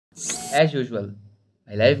As usual,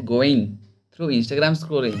 my life going through Instagram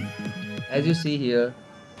scrolling. As you see here,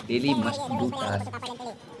 daily must do task.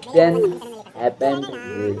 Then happened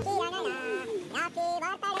this.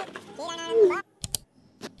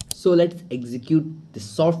 So let's execute the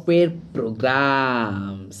software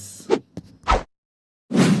programs.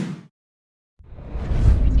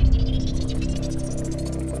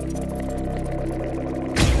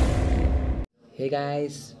 Hey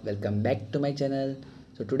guys, welcome back to my channel.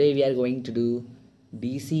 So today we are going to do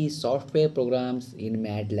DC software programs in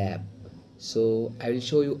MATLAB. So I will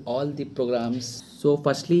show you all the programs. So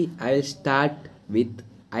firstly I will start with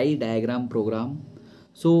eye diagram program.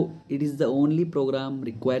 So it is the only program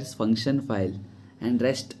requires function file and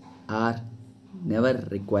rest are never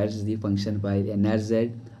requires the function file.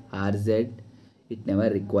 NRZ, RZ it never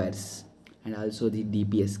requires, and also the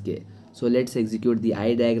DPSK. So let's execute the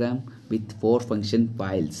eye diagram with 4 function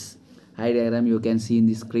files. Eye diagram you can see in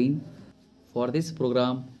the screen. For this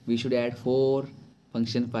program we should add 4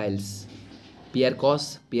 function files: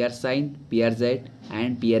 prcos, prsine, prz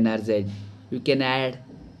and pnrz. You can add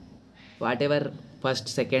whatever first,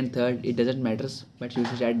 second, third, it doesn't matters, but you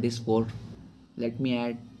should add this 4. Let me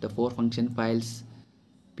add the 4 function files: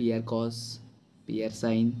 prcos,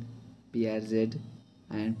 prsine, prz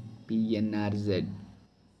and pnrz.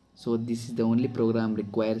 So this is the only program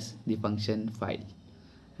requires the function file.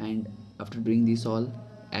 And after doing this all,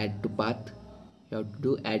 add to path. You have to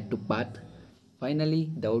do add to path.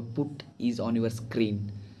 Finally the output is on your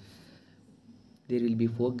screen. There will be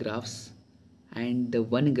 4 graphs, and the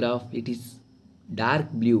one graph it is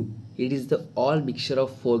dark blue. It is the all mixture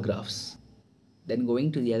of 4 graphs. Then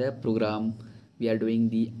going to the other program, we are doing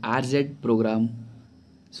the RZ program.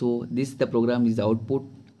 So this the program is the output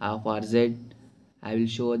of RZ. I will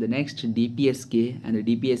show the next DPSK, and the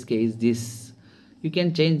DPSK is this. You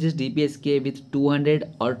can change this DPSK with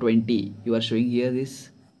 200 or 20. You are showing here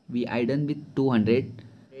this. I done with 200.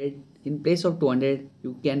 In place of 200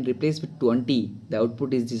 you can replace with 20. The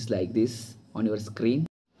output is just like this on your screen,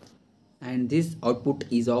 and this output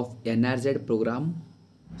is of NRZ program.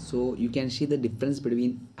 So you can see the difference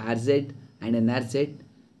between RZ and NRZ.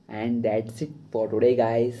 And that's it for today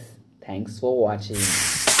guys. Thanks for watching.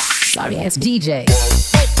 Sorry ass DJ.